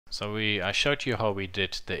So I showed you how we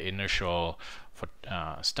did the initial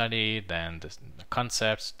study, then the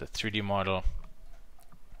concepts, the 3D model,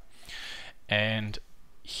 and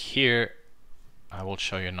here I will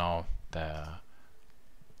show you now the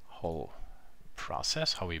whole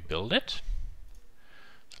process, how we build it.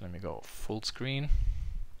 So let me go full screen.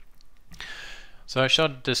 So I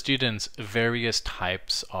showed the students various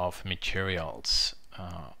types of materials.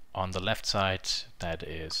 On the left side, that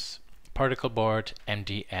is particle board,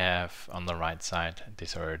 MDF. On the right side,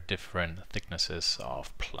 these are different thicknesses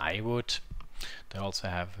of plywood. They also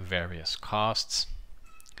have various costs.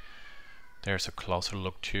 There's a closer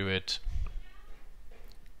look to it.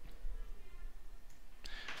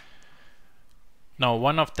 Now,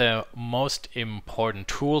 one of the most important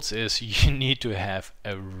tools is you need to have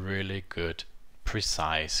a really good,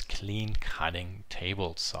 precise, clean cutting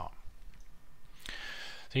table saw.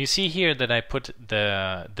 So you see here that I put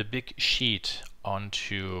the big sheet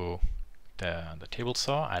onto the table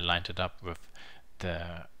saw. I lined it up with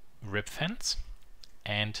the rib fence,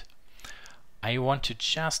 and I want to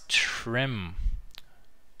just trim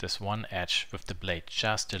this one edge with the blade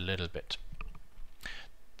just a little bit.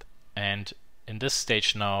 And in this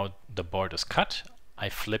stage now the board is cut. I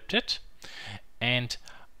flipped it and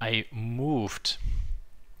I moved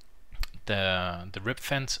the rib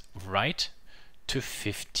fence right to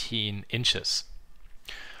 15 inches.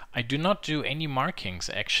 I do not do any markings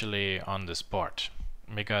actually on this board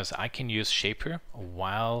because I can use Shapr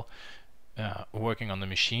while working on the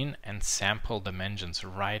machine and sample dimensions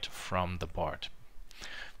right from the board,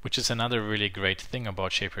 which is another really great thing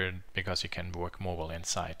about Shapr because you can work mobile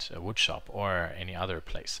inside a wood shop or any other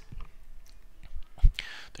place.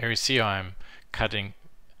 There you see I'm cutting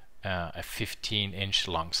a 15-inch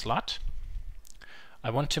long slot. I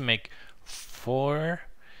want to make 4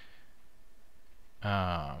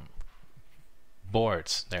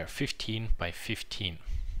 boards. They're 15 by 15.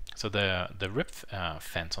 So the rib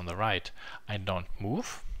fence on the right, I don't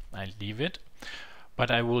move, I leave it.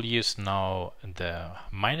 But I will use now the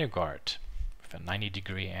miter guard with a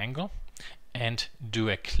 90-degree angle and do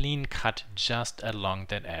a clean cut just along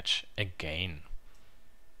that edge again.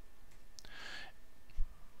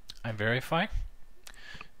 I verify.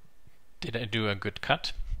 Did I do a good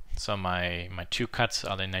cut? So my 2 cuts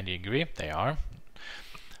are the 90 degree. They are.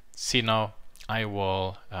 See now, I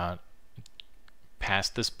will pass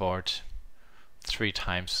this board 3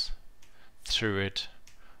 times through it,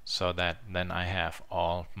 so that then I have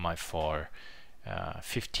all my 4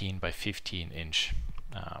 15 by 15 inch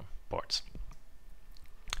boards.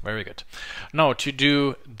 Very good. Now to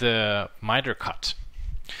do the miter cut,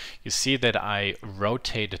 you see that I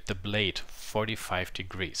rotated the blade 45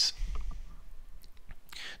 degrees.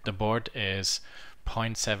 The board is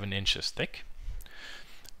 0.7 inches thick.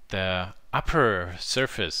 The upper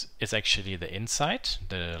surface is actually the inside,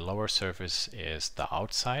 the lower surface is the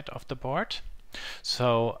outside of the board.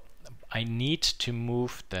 So I need to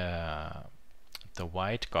move the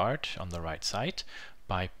white guard on the right side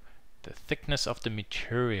by the thickness of the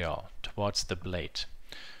material towards the blade.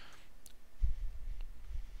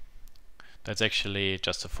 That's actually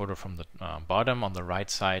just a photo from the bottom on the right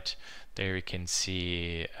side. There you can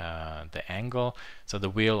see the angle. So the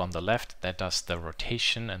wheel on the left, that does the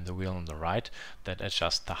rotation, and the wheel on the right, that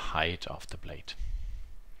adjusts the height of the blade.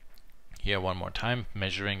 Here one more time,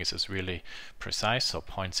 measuring is really precise, so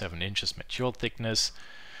 0.7 inches material thickness.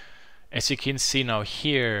 As you can see now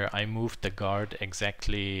here, I moved the guard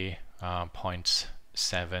exactly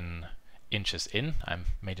 0.7 inches in. I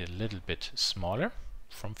made it a little bit smaller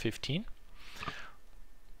from 15.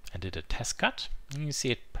 I did a test cut, and you see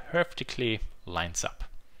it perfectly lines up.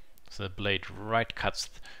 So the blade right cuts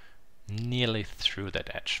nearly through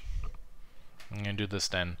that edge. I'm going to do this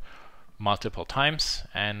then multiple times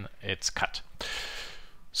and it's cut.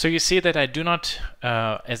 So you see that I do not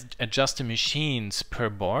adjust the machines per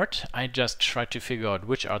board. I just try to figure out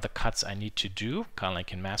which are the cuts I need to do, kind of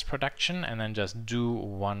like in mass production, and then just do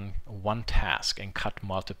one task and cut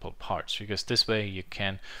multiple parts, because this way you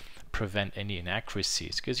can prevent any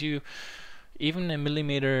inaccuracies, because even a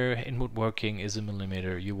millimeter in woodworking is a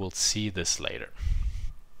millimeter. You will see this later.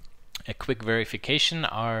 A quick verification: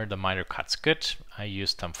 are the miter cuts good? I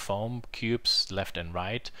used some foam cubes left and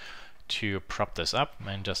right to prop this up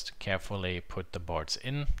and just carefully put the boards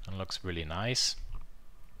in. It looks really nice.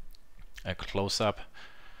 A close-up.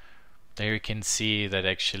 There you can see that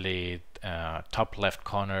actually top left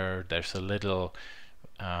corner there's a little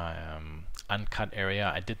uncut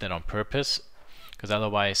area. I did that on purpose because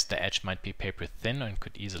otherwise the edge might be paper thin and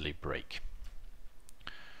could easily break.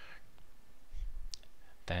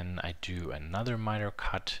 Then I do another miter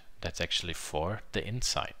cut that's actually for the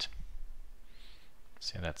inside.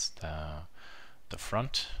 See, that's the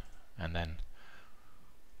front, and then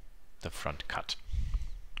the front cut.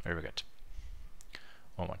 Very good.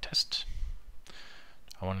 One more test.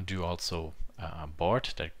 I want to do also a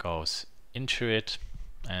board that goes into it,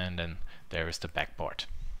 and then there is the backboard.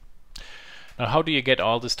 Now, how do you get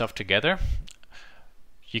all this stuff together?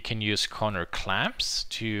 You can use corner clamps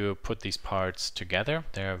to put these parts together.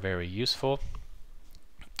 They are very useful.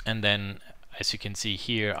 And then, as you can see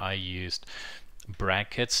here, I used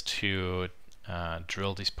brackets to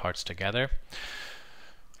drill these parts together.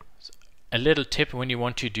 A little tip when you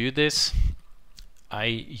want to do this, I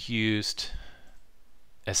used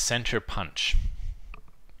a center punch,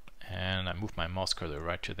 and I moved my mouse cursor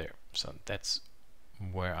right to there. So that's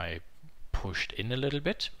where I pushed in a little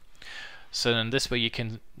bit. So then this way you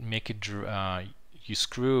can make it, you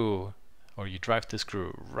screw or you drive the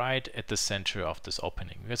screw right at the center of this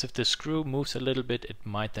opening, because if the screw moves a little bit, it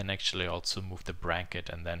might then actually also move the bracket,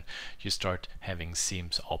 and then you start having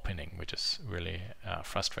seams opening, which is really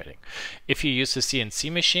frustrating. If you use the CNC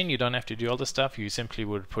machine, you don't have to do all the stuff. You simply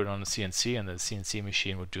would put it on the CNC, and the CNC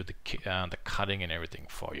machine would do the cutting and everything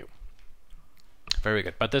for you. Very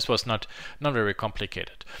good, but this was not very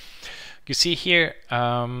complicated. You see here,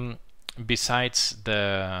 besides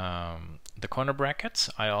the corner brackets,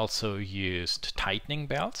 I also used tightening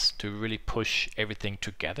belts to really push everything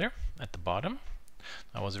together at the bottom.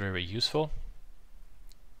 That was very useful.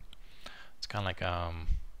 It's kind of like a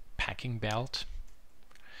packing belt.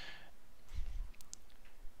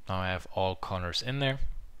 Now I have all corners in there.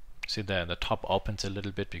 See, the top opens a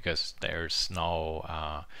little bit because there's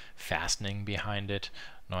no fastening behind it.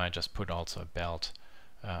 Now I just put also a belt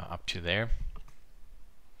up to there.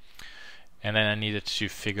 And then I needed to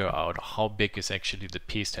figure out how big is actually the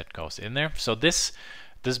piece that goes in there. So this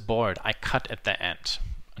board I cut at the end,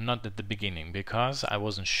 not at the beginning, because I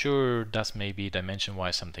wasn't sure, does maybe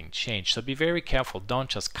dimension-wise something change. So be very careful. Don't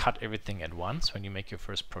just cut everything at once when you make your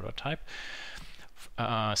first prototype.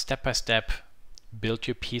 Step by step, build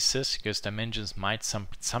your pieces, because dimensions might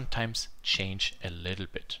sometimes change a little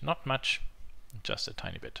bit. Not much, just a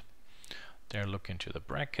tiny bit. There, look into the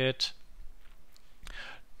bracket.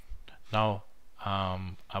 Now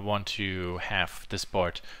I want to have this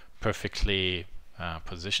board perfectly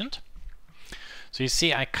positioned. So you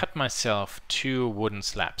see, I cut myself 2 wooden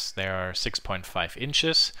slabs. They are 6.5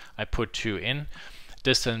 inches. I put 2 in.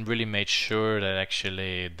 This then really made sure that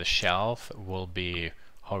actually the shelf will be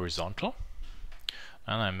horizontal.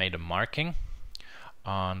 And I made a marking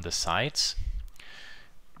on the sides.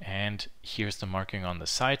 And here's the marking on the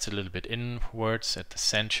sides, a little bit inwards at the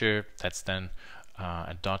center. That's then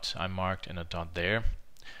a dot I marked and a dot there.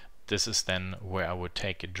 This is then where I would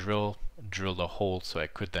take a drill the hole, so I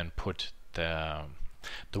could then put the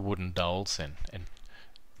wooden dowels in, and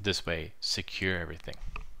this way secure everything.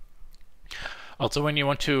 Also, when you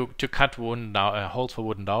want to cut wooden holes for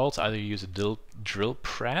wooden dowels, either use a drill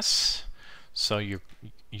press, so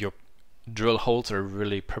your drill holes are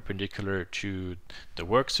really perpendicular to the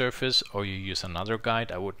work surface, or you use another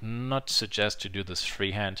guide. I would not suggest to do this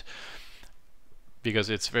freehand,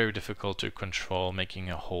 because it's very difficult to control making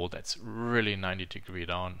a hole that's really 90 degrees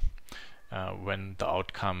down, when the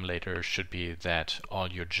outcome later should be that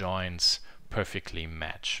all your joints perfectly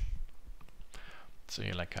match. So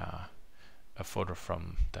you like a photo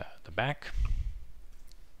from the back,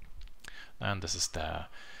 and this is the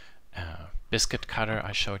biscuit cutter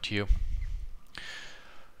I showed you.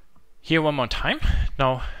 Here one more time.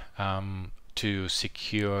 Now to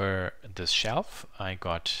secure this shelf, I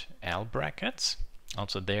got L brackets.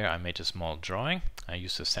 Also there I made a small drawing. I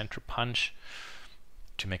used a center punch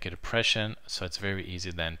to make it a depression, so it's very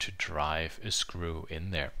easy then to drive a screw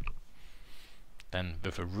in there. Then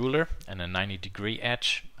with a ruler and a 90-degree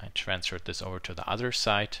edge, I transferred this over to the other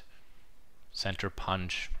side. Center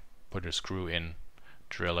punch, put a screw in,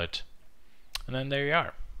 drill it, and then there you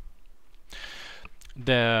are.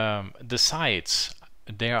 The sides,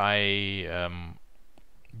 there I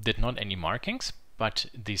did not any markings, but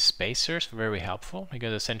these spacers were very helpful,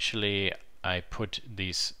 because essentially I put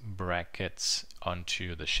these brackets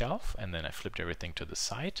onto the shelf and then I flipped everything to the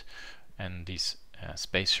side, and these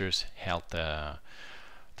spacers held the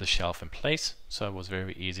shelf in place. So it was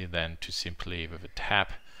very easy then to simply with a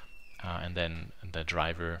tap and then the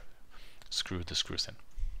driver screw the screws in.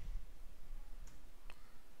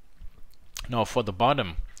 Now for the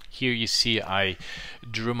bottom, here you see I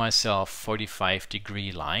drew myself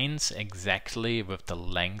 45-degree lines exactly with the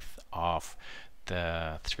length of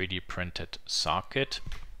the 3D printed socket.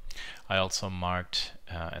 I also marked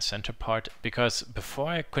a center part because before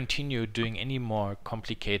I continue doing any more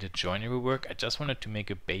complicated joinery work, I just wanted to make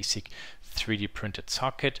a basic 3D printed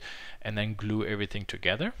socket and then glue everything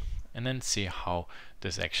together and then see how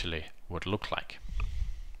this actually would look like.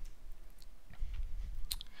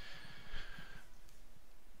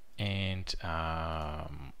 And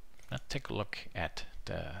let's take a look at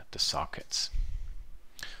the sockets.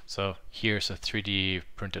 So here's a 3D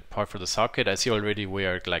printed part for the socket. I see already we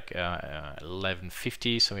are at like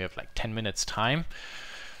 11:50, so we have like 10 minutes time.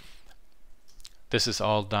 This is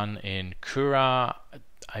all done in Cura.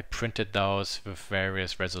 I printed those with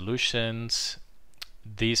various resolutions.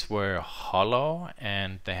 These were hollow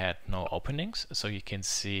and they had no openings, so you can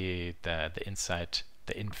see the inside,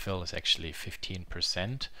 the infill is actually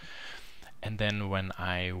 15%. And then when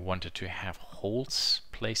I wanted to have holes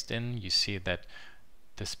placed in, you see that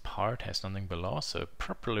this part has nothing below, so it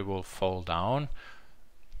properly will fall down.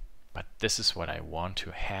 But this is what I want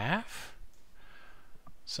to have.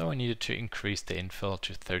 So I needed to increase the infill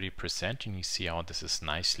to 30%, and you see how this is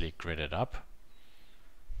nicely gridded up.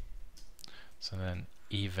 So then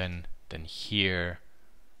even then here,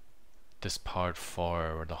 this part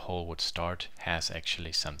for where the hole would start has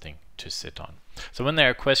actually something to sit on. So when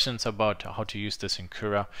there are questions about how to use this in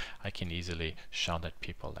Cura, I can easily shout at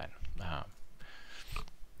people then.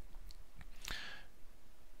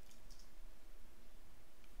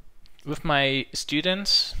 With my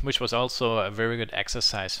students, which was also a very good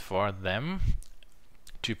exercise for them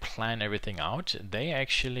to plan everything out, they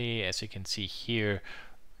actually, as you can see here,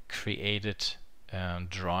 created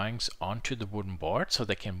drawings onto the wooden board so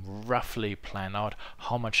they can roughly plan out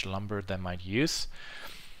how much lumber they might use.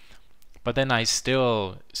 But then I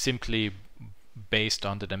still simply, based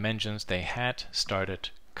on the dimensions they had, started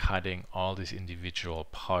cutting all these individual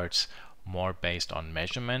parts more based on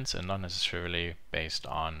measurements and not necessarily based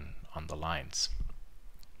on the lines.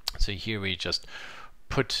 So here we just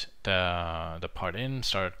put the part in,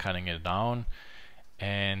 started cutting it down,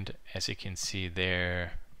 and as you can see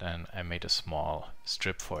there, then I made a small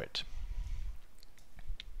strip for it.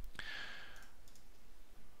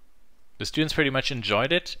 The students pretty much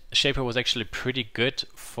enjoyed it. Shapr was actually pretty good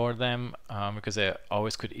for them because they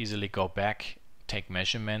always could easily go back, take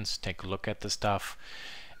measurements, take a look at the stuff.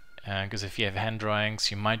 Because if you have hand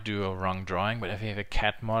drawings, you might do a wrong drawing, but if you have a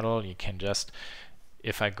CAD model, you can just,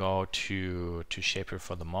 if I go to Shapr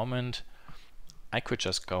for the moment, I could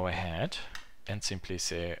just go ahead and simply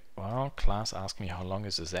say, well, Claas asked me how long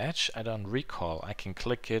is this edge? I don't recall. I can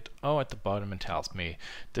click it. Oh, at the bottom it tells me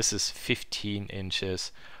this is 15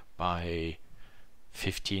 inches by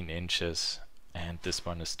 15 inches, and this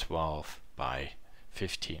one is 12 by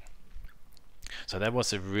 15. So that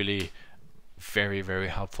was a really very, very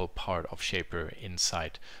helpful part of Shapr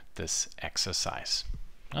inside this exercise.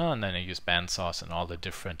 Oh, and then I use bandsaws and all the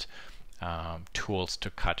different tools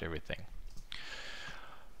to cut everything.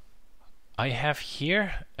 I have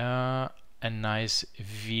here a nice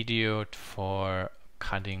video for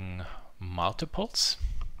cutting multiples.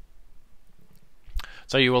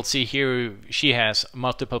 So you will see here she has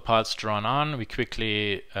multiple parts drawn on. We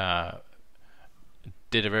quickly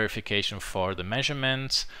did a verification for the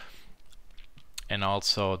measurements and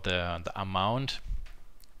also the amount.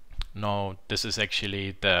 No, this is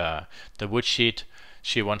actually the wood sheet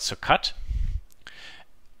she wants to cut.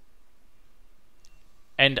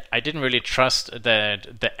 And I didn't really trust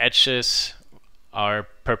that the edges are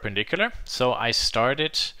perpendicular, so I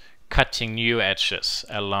started cutting new edges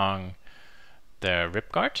along the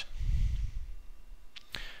rib guard.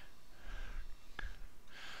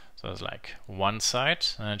 So it's like one side,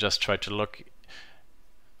 and I just try to look,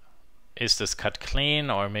 is this cut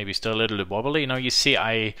clean or maybe still a little bit wobbly? You know, you see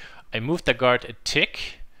I moved the guard a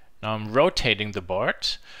tick. Now I'm rotating the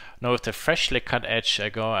board. Now with the freshly cut edge, I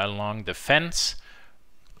go along the fence,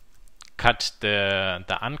 cut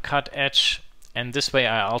the uncut edge, and this way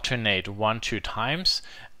I alternate 1-2 times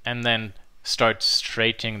and then start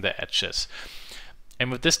straightening the edges.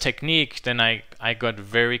 And with this technique, then I got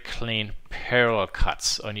very clean parallel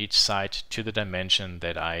cuts on each side to the dimension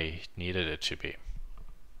that I needed it to be.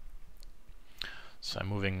 So I'm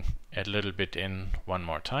moving a little bit in one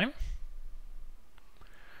more time.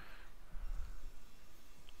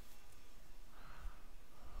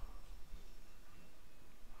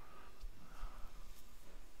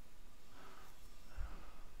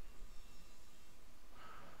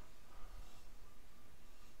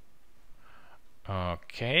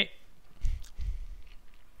 Okay.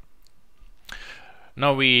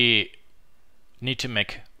 Now we need to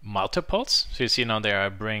make multiples. So you see now there I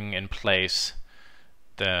bring in place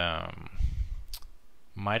the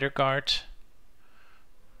miter guard,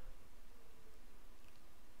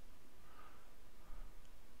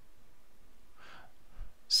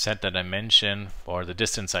 set the dimension for the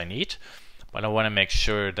distance I need, but I want to make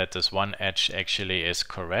sure that this one edge actually is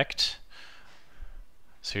correct.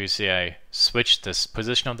 So you see I switched this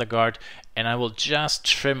position of the guard, and I will just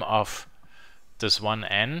trim off this one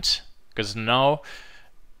end, because now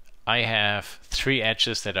I have 3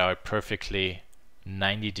 edges that are perfectly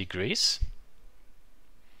 90 degrees.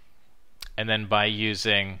 And then by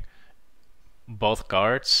using both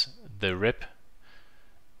guards, the rib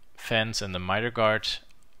fence and the miter guard,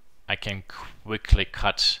 I can quickly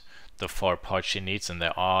cut the 4 parts she needs, and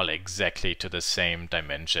they're all exactly to the same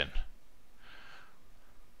dimension.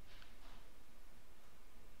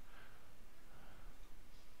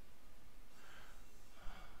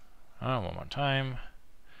 One more time,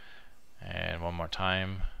 and one more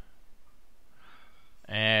time,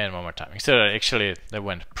 and one more time. So actually that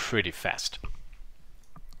went pretty fast.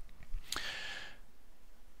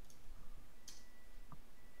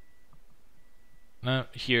 Now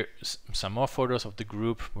here some more photos of the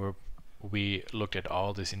group where we looked at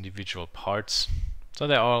all these individual parts. So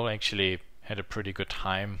they all actually had a pretty good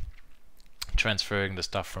time transferring the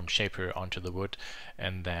stuff from Shapr onto the wood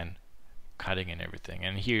and then cutting and everything.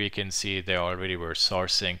 And here you can see they already were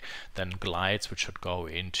sourcing then glides which should go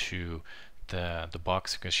into the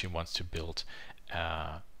box, because she wants to build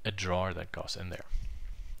a drawer that goes in there.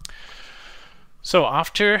 So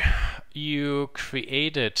after you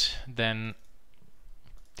created then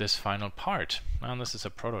this final part, now this is a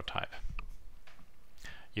prototype.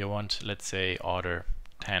 You want, let's say, order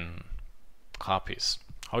 10 copies.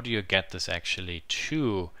 How do you get this actually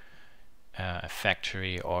to a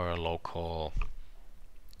factory or a local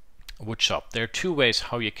wood shop? There are 2 ways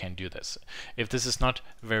how you can do this. If this is not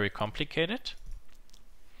very complicated,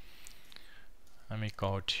 let me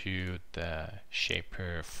go to the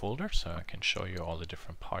Shapr folder so I can show you all the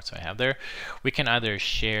different parts I have there. We can either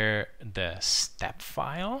share the step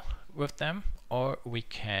file with them, or we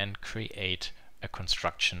can create a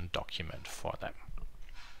construction document for them.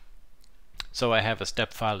 So I have a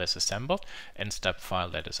step file that's assembled and step file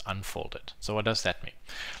that is unfolded. So what does that mean?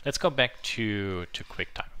 Let's go back to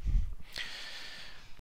QuickTime.